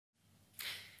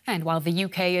And while the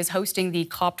UK is hosting the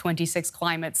COP26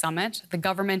 climate summit, the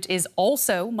government is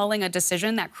also mulling a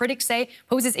decision that critics say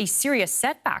poses a serious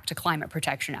setback to climate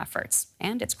protection efforts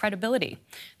and its credibility.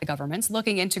 The government's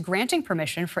looking into granting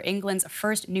permission for England's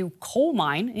first new coal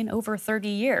mine in over 30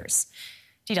 years.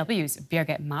 DW's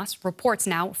Birgit Maas reports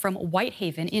now from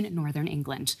Whitehaven in northern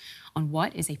England on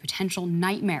what is a potential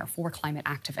nightmare for climate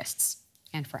activists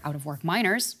and for out-of-work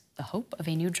miners, the hope of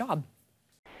a new job.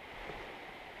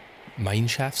 Mine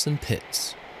shafts and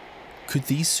pits. Could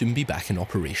these soon be back in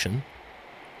operation?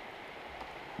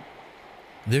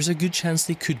 There's a good chance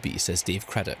they could be, says Dave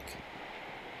Craddock.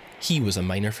 He was a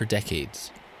miner for decades,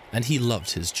 and he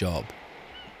loved his job.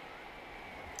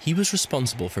 He was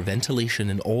responsible for ventilation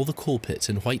in all the coal pits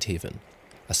in Whitehaven,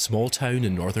 a small town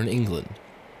in northern England,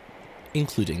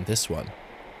 including this one.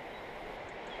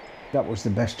 That was the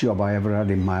best job I ever had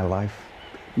in my life.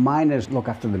 Miners look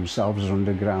after themselves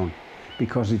underground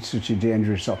because it's such a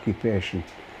dangerous occupation.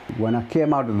 When I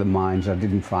came out of the mines, I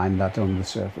didn't find that on the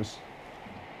surface.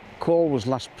 Coal was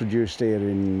last produced here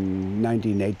in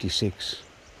 1986,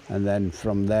 and then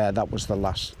from there, that was the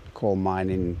last coal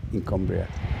mine in Cumbria.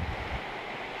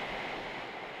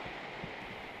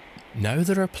 Now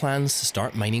there are plans to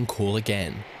start mining coal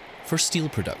again for steel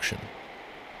production.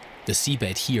 The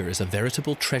seabed here is a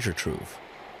veritable treasure trove.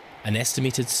 An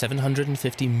estimated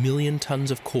 750 million tonnes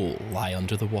of coal lie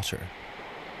under the water.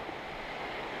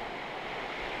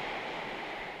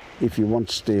 If you want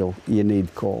steel, you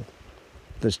need coal.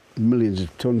 There's millions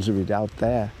of tonnes of it out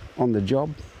there on the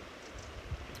job.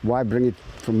 Why bring it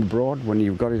from abroad when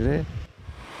you've got it here?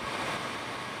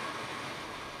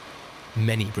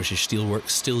 Many British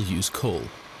steelworks still use coal.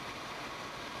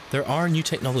 There are new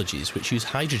technologies which use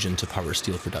hydrogen to power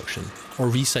steel production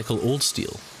or recycle old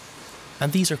steel,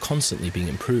 and these are constantly being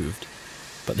improved,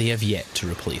 but they have yet to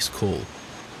replace coal.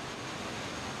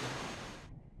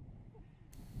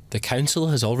 The council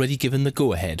has already given the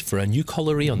go-ahead for a new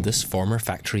colliery on this former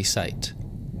factory site.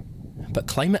 But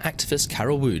climate activist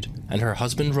Carol Wood and her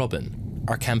husband Robin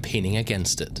are campaigning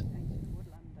against it.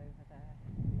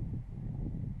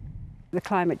 The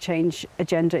climate change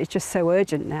agenda is just so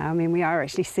urgent now. I mean, we are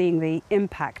actually seeing the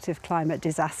impact of climate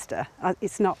disaster.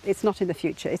 It's not in the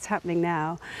future, it's happening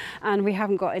now. And we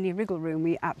haven't got any wriggle room.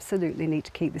 We absolutely need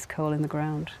to keep this coal in the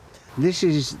ground. This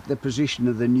is the position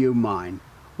of the new mine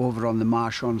over on the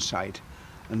Marsh-on site,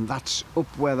 and that's up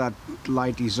where that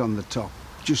light is on the top,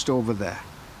 just over there.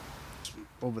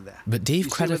 Over there. But Dave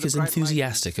Craddock is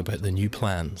enthusiastic about the new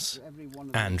plans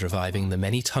and reviving the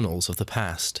many tunnels of the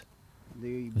past.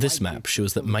 This map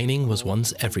shows that mining was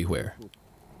once everywhere.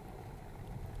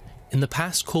 In the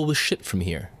past, coal was shipped from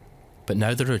here, but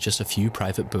now there are just a few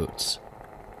private boats.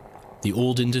 The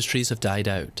old industries have died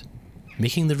out,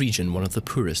 making the region one of the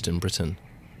poorest in Britain.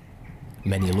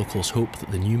 Many locals hope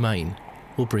that the new mine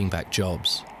will bring back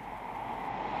jobs.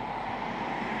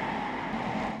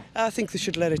 I think they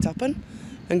should let it happen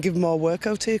and give more work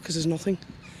out here, because there's nothing.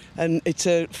 And it's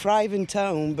a thriving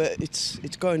town, but it's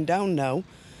going down now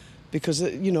because,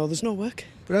 you know, there's no work.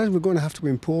 But as we're going to have to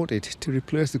import it to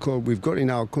replace the coal we've got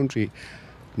in our country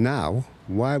now,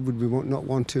 why would we not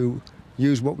want to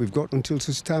use what we've got until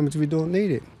such time as we don't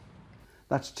need it?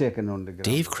 That's taken underground.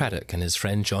 Dave Craddock and his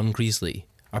friend John Greasley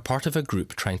are part of a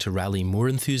group trying to rally more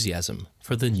enthusiasm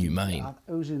for the new mine.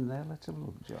 Who's in there? Let's have a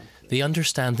look, John. They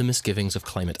understand the misgivings of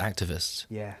climate activists,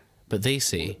 but they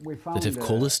say that if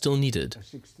coal is still needed,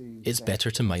 it's better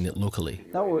to mine it locally.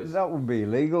 That would be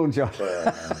illegal, John.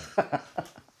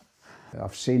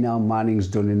 I've seen how mining's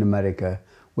done in America,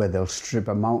 where they'll strip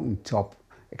a mountain top,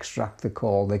 extract the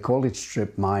coal, they call it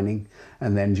strip mining,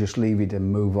 and then just leave it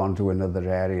and move on to another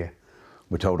area.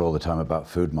 We're told all the time about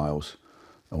food miles.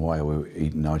 And why are we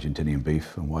eating Argentinian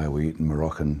beef, and why are we eating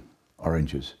Moroccan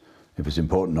oranges? If it's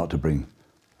important not to bring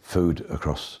food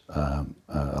across a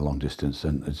long distance,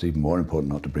 then it's even more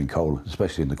important not to bring coal,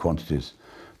 especially in the quantities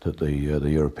that the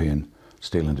European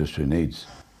steel industry needs.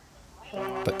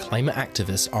 But climate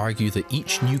activists argue that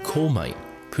each new coal mine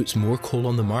puts more coal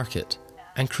on the market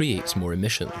and creates more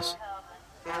emissions.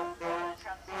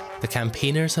 The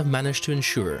campaigners have managed to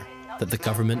ensure that the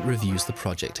government reviews the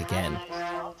project again.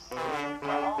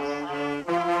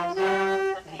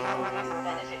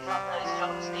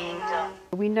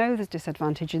 We know there's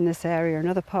disadvantage in this area and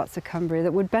other parts of Cumbria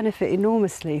that would benefit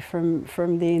enormously from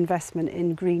the investment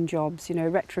in green jobs, you know,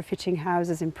 retrofitting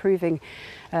houses, improving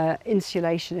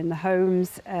insulation in the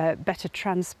homes, better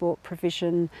transport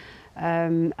provision,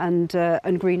 and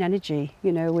green energy.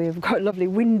 You know, we've got a lovely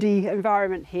windy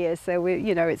environment here, so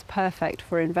it's perfect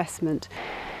for investment.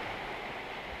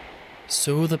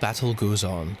 So the battle goes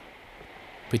on.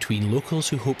 between locals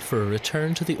who hope for a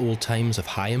return to the old times of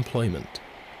high employment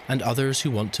and others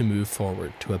who want to move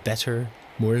forward to a better,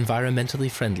 more environmentally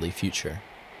friendly future.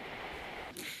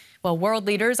 Well, world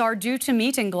leaders are due to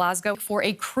meet in Glasgow for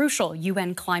a crucial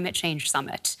UN climate change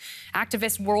summit.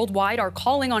 Activists worldwide are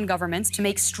calling on governments to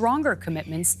make stronger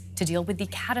commitments to deal with the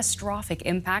catastrophic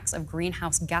impacts of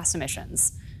greenhouse gas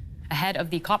emissions. Ahead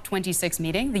of the COP26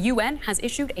 meeting, the UN has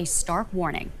issued a stark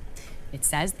warning. It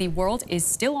says the world is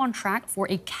still on track for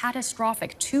a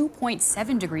catastrophic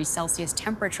 2.7 degrees Celsius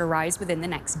temperature rise within the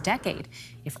next decade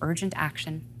if urgent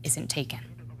action isn't taken.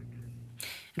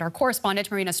 And our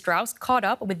correspondent, Marina Strauss, caught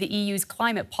up with the EU's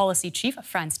climate policy chief,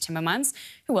 Frans Timmermans,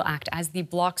 who will act as the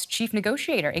bloc's chief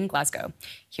negotiator in Glasgow.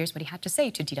 Here's what he had to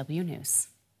say to DW News.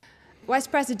 Vice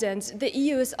President, the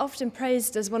EU is often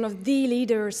praised as one of the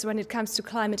leaders when it comes to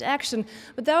climate action,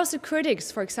 but there are also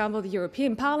critics, for example, the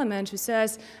European Parliament, who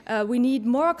says we need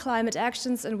more climate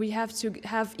actions and we have to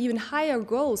have even higher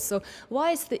goals. So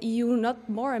why is the EU not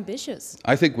more ambitious?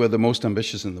 I think we're the most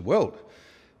ambitious in the world.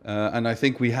 And I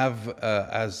think we have,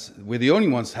 we're the only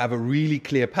ones to have a really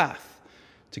clear path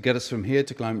to get us from here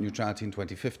to climate neutrality in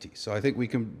 2050. So I think we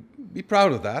can be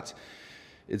proud of that.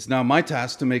 It's now my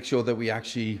task to make sure that we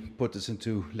actually put this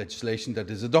into legislation that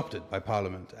is adopted by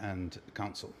Parliament and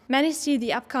Council. Many see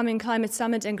the upcoming climate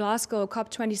summit in Glasgow,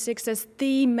 COP26, as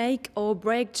the make or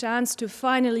break chance to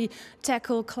finally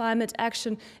tackle climate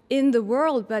action in the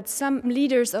world. But some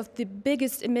leaders of the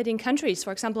biggest emitting countries,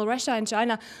 for example, Russia and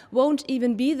China, won't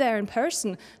even be there in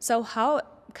person. So how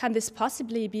can this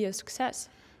possibly be a success?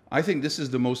 I think this is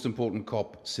the most important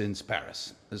COP since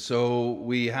Paris. So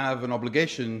we have an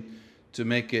obligation to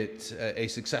make it a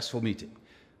successful meeting.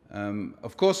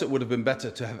 Of course, it would have been better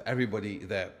to have everybody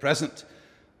there present,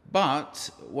 but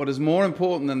what is more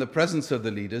important than the presence of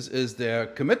the leaders is their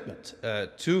commitment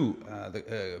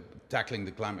to tackling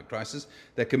the climate crisis,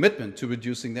 their commitment to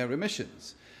reducing their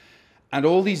emissions. And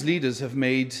all these leaders have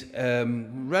made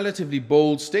relatively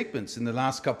bold statements in the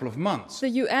last couple of months. The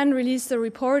UN released a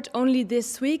report only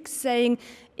this week saying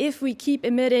if we keep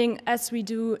emitting as we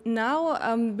do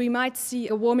now, we might see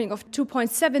a warming of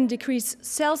 2.7 degrees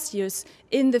Celsius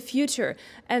in the future.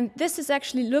 And this is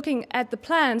actually looking at the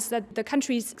plans that the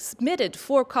countries submitted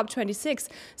for COP26.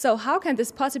 So how can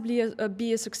this possibly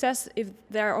be a success if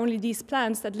there are only these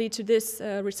plans that lead to this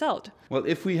result? Well,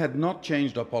 if we had not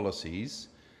changed our policies,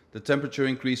 the temperature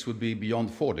increase would be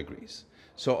beyond 4 degrees.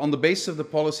 So on the basis of the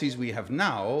policies we have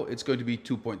now, it's going to be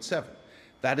 2.7.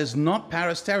 That is not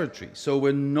Paris territory, so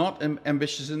we're not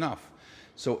ambitious enough.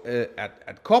 So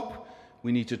at COP,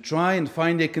 we need to try and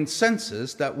find a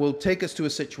consensus that will take us to a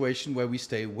situation where we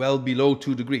stay well below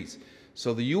 2 degrees.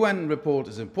 So the UN report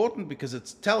is important because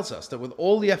it tells us that with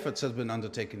all the efforts that have been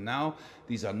undertaken now,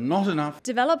 these are not enough.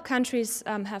 Developed countries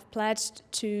have pledged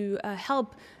to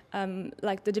help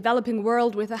like the developing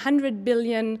world with $100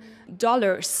 billion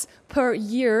per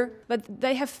year, but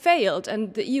they have failed,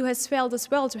 and the EU has failed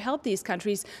as well to help these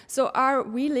countries. So are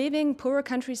we leaving poorer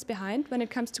countries behind when it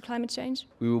comes to climate change?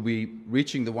 We will be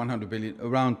reaching the 100 billion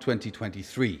around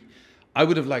 2023. I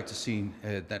would have liked to see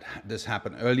that this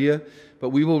happen earlier, but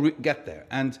we will get there.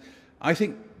 And I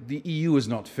think the EU has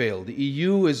not failed. The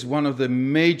EU is one of the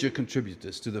major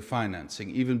contributors to the financing,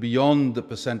 even beyond the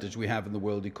percentage we have in the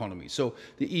world economy. So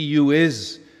the EU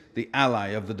is the ally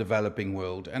of the developing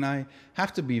world. And I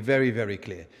have to be very, very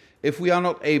clear. If we are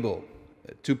not able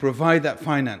to provide that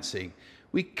financing,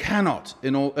 we cannot,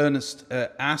 in all earnest,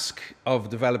 ask of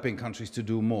developing countries to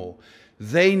do more.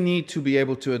 They need to be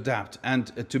able to adapt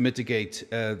and to mitigate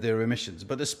their emissions,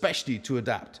 but especially to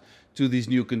adapt to these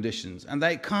new conditions. And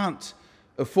they can't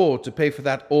afford to pay for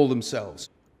that all themselves.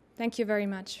 Thank you very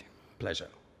much. Pleasure.